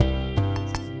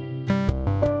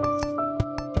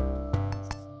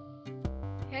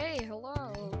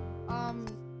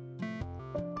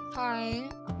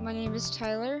name is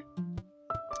Tyler.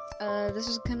 This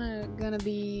is gonna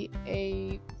be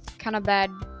a kind of bad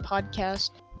podcast.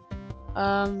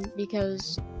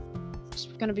 Because it's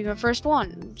gonna be my first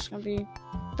one. It's gonna be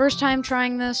first time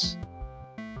trying this.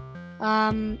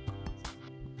 Yeah,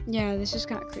 this is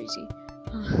kind of crazy.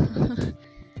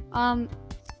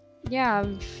 Yeah,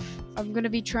 I'm gonna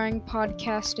be trying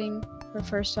podcasting for the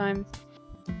first time.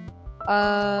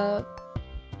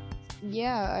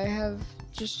 Yeah,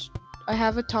 I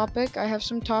have a topic. I have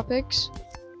some topics.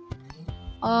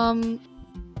 I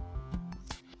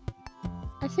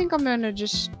think I'm gonna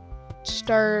just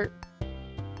start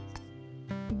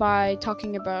by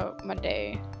talking about my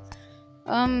day.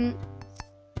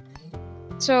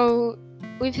 So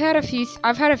I've had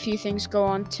a few things go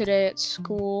on today at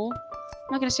school.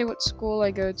 I'm not gonna say what school I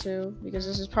go to because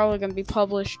this is probably gonna be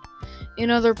published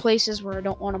in other places where I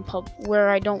don't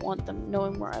want them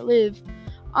knowing where I live.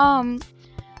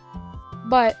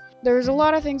 But there's a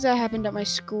lot of things that happened at my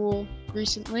school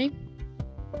recently.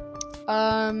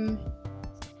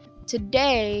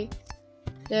 Today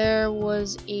there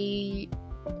was a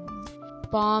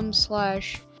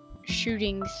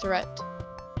bomb/shooting threat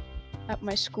at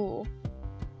my school.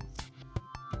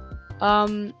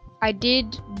 I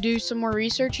did do some more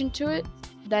research into it,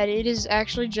 that it is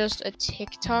actually just a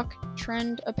TikTok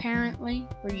trend, apparently,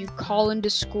 where you call into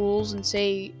schools and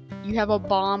say you have a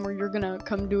bomb or you're gonna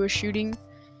come do a shooting.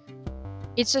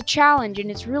 It's a challenge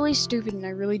and it's really stupid and I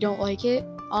really don't like it.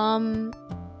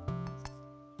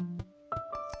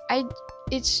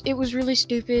 It was really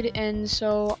stupid, and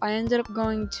so I ended up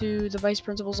going to the vice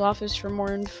principal's office for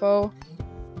more info.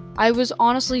 I was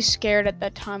honestly scared at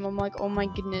that time. I'm like, oh my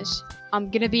goodness,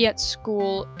 I'm gonna be at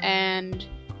school and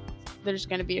there's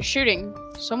gonna be a shooting.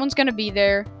 Someone's gonna be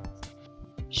there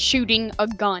shooting a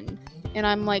gun. And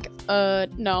I'm like,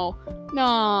 no.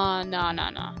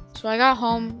 So I got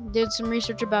home, did some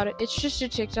research about it. It's just a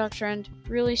TikTok trend.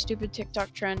 Really stupid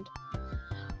TikTok trend.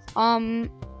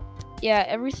 Yeah,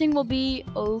 everything will be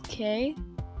okay.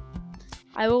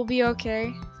 I will be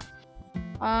okay.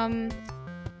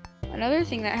 Another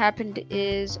thing that happened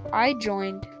is I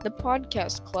joined the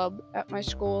podcast club at my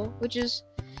school, which is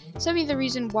semi the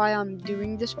reason why I'm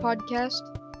doing this podcast,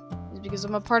 is because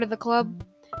I'm a part of the club.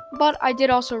 But I did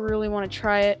also really want to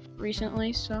try it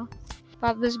recently, so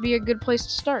thought this would be a good place to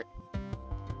start.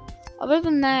 Other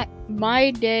than that,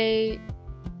 my day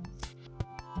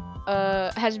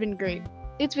has been great.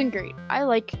 It's been great. I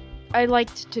liked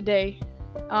today.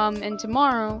 And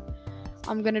tomorrow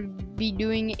I'm gonna be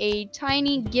doing a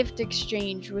tiny gift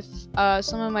exchange with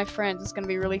some of my friends. It's gonna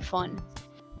be really fun.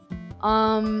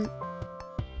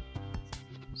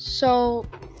 So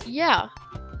yeah.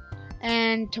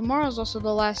 And tomorrow's also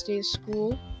the last day of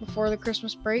school before the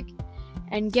Christmas break.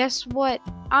 And guess what?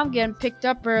 I'm getting picked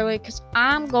up early because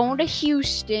I'm going to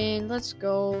Houston. Let's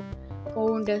go.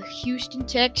 Going to Houston,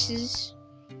 Texas.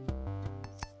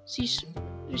 See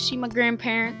my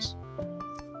grandparents.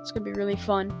 It's gonna be really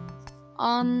fun.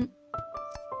 I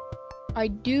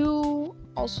do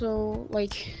also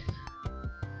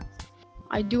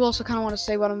kind of want to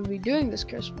say what I'm gonna be doing this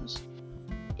Christmas.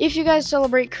 If you guys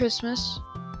celebrate Christmas,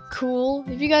 cool.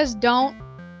 If you guys don't,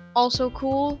 also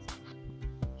cool.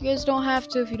 You guys don't have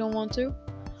to if you don't want to.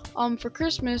 For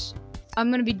Christmas, I'm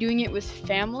gonna be doing it with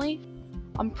family.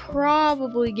 I'm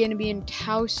probably gonna be in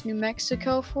Taos, New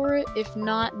Mexico for it, if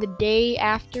not the day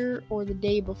after or the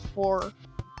day before.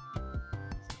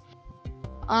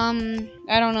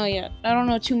 I don't know yet. I don't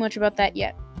know too much about that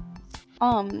yet.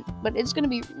 But it's gonna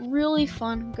be really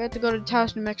fun. I'm going to go to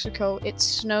Taos, New Mexico. It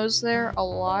snows there a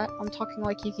lot. I'm talking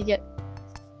like you could get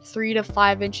 3 to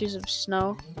 5 inches of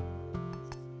snow.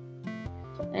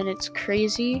 And it's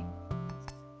crazy.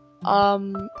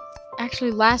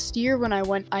 Actually, last year when I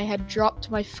went, I had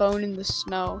dropped my phone in the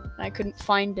snow and I couldn't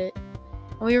find it.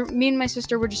 And me and my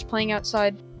sister were just playing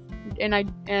outside,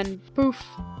 and poof,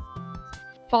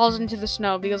 falls into the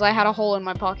snow because I had a hole in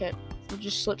my pocket. It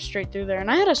just slipped straight through there,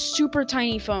 and I had a super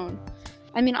tiny phone.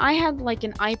 I mean, I had like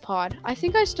an iPod. I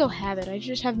think I still have it. I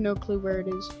just have no clue where it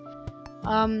is.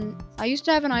 I used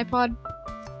to have an iPod,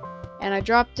 and I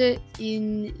dropped it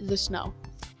in the snow,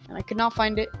 and I could not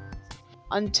find it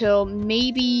until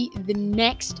maybe the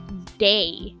next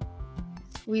day.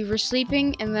 We were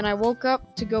sleeping, and then I woke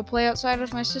up to go play outside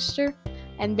with my sister,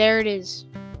 and there it is.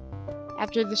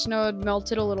 After the snow had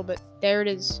melted a little bit, there it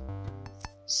is.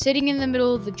 Sitting in the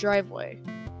middle of the driveway.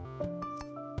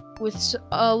 With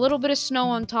a little bit of snow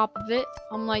on top of it.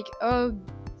 I'm like, oh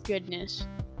goodness.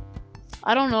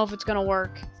 I don't know if it's gonna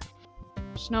work.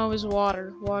 Snow is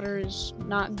water. Water is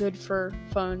not good for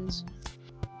phones.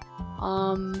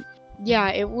 Yeah,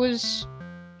 it was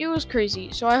it was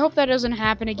crazy. So I hope that doesn't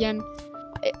happen again.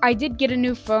 I did get a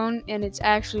new phone, and it's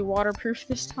actually waterproof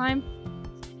this time,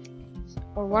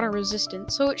 or water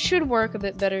resistant, so it should work a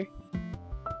bit better.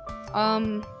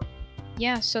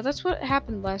 Yeah, so that's what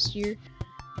happened last year.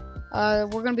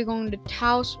 We're gonna be going to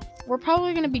Taos. We're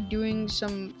probably gonna be doing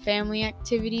some family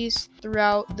activities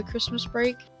throughout the Christmas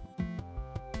break.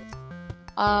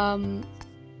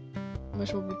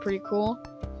 Which will be pretty cool.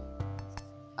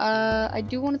 I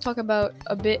do want to talk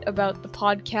a bit about the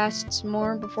podcasts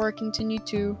more before I continue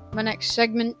to my next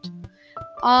segment.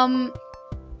 I'm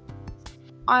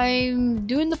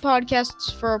doing the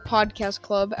podcasts for a podcast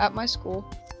club at my school,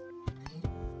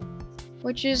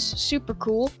 which is super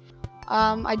cool.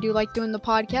 I do like doing the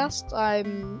podcast.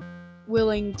 I'm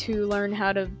willing to learn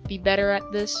how to be better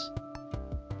at this.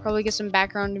 Probably get some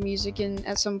background music in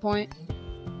at some point.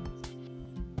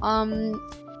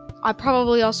 I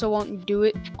probably also won't do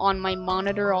it on my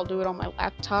monitor. I'll do it on my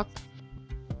laptop.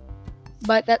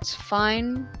 But that's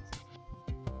fine.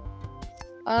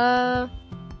 I'm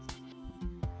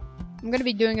gonna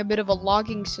be doing a bit of a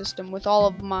logging system with all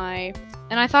of my...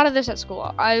 And I thought of this at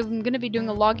school. I'm gonna be doing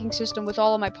a logging system with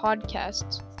all of my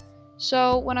podcasts.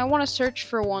 So when I want to search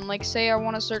for one, like say I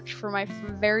want to search for my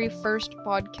very first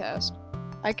podcast,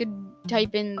 I could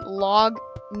type in log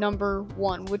number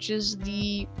 1, which is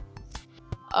the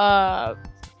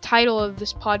title of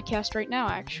this podcast right now,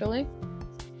 actually.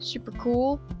 Super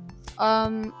cool.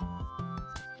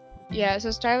 Yeah, it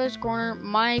says Tyler's Corner,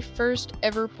 my first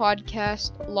ever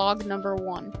podcast, log number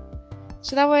 1.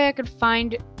 So that way I could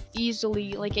find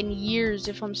easily, like in years,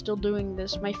 if I'm still doing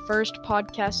this, my first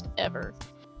podcast ever.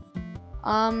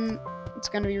 It's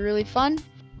gonna be really fun.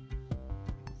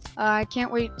 I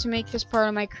can't wait to make this part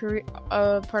of my career.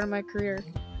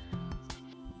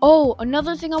 Oh,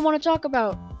 another thing I want to talk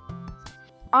about.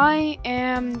 I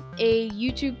am a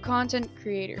YouTube content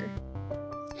creator.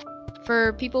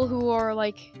 For people who are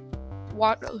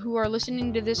who are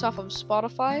listening to this off of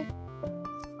Spotify,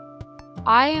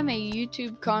 I am a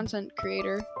YouTube content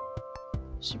creator.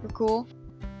 Super cool.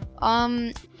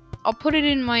 I'll put it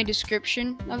in my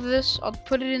description of this. I'll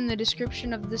put it in the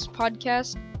description of this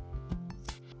podcast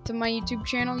to my YouTube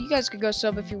channel. You guys could go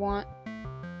sub if you want.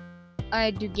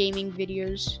 I do gaming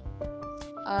videos,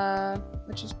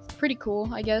 which is pretty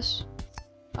cool, I guess.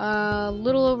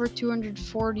 Little over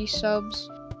 240 subs,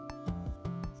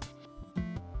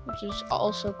 which is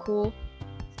also cool.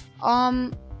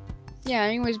 Yeah,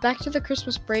 anyways, back to the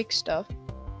Christmas break stuff.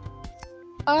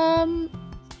 I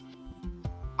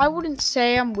wouldn't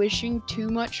say I'm wishing too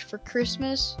much for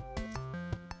Christmas.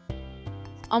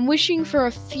 I'm wishing for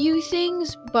a few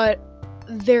things, but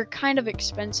they're kind of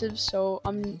expensive, so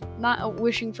I'm not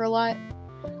wishing for a lot.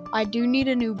 I do need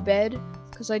a new bed,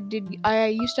 because I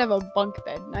used to have a bunk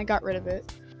bed, and I got rid of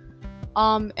it.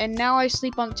 And now I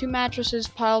sleep on 2 mattresses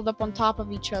piled up on top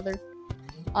of each other,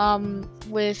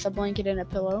 with a blanket and a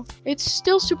pillow. It's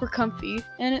still super comfy,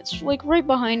 and it's like right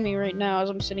behind me right now as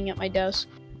I'm sitting at my desk.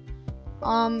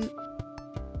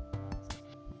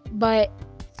 But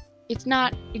it's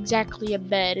not exactly a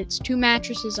bed. It's 2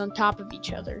 mattresses on top of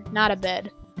each other, not a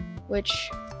bed,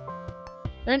 which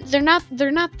they're not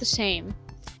the same.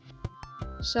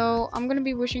 So I'm gonna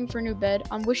be wishing for a new bed.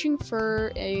 I'm wishing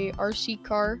for a RC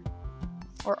car,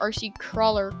 or RC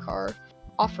crawler car,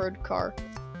 off-road car.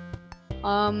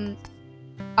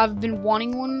 I've been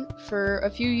wanting one for a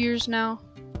few years now.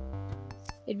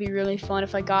 It'd be really fun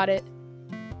if I got it.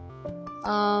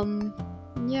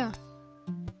 Yeah.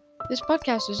 This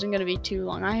podcast isn't gonna be too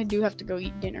long. I do have to go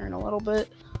eat dinner in a little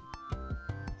bit.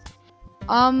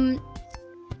 A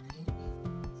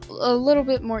little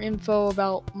bit more info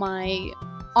about my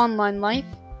online life.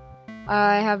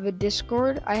 I have a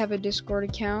Discord. I have a Discord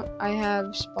account. I have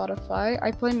Spotify.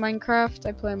 I play Minecraft.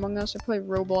 I play Among Us. I play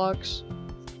Roblox.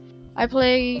 I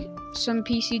play some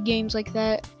PC games like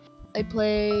that. I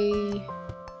play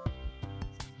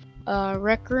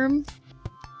Rec Room.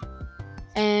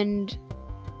 And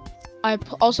I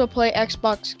also play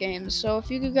Xbox games. So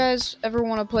if you guys ever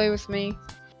want to play with me,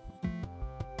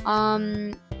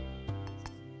 I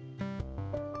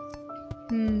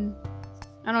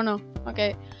don't know.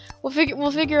 Okay,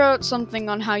 we'll figure out something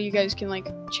on how you guys can like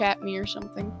chat me or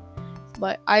something.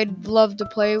 But I'd love to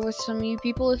play with some of you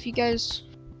people if you guys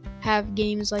have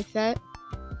games like that.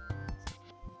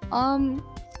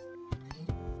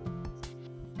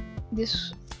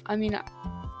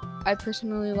 I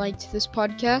personally liked this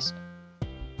podcast.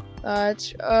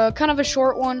 It's kind of a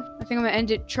short one. I think I'm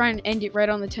gonna try and end it right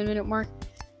on the 10-minute mark.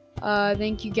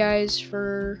 Thank you guys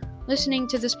for listening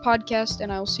to this podcast,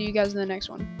 and I will see you guys in the next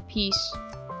one. Peace.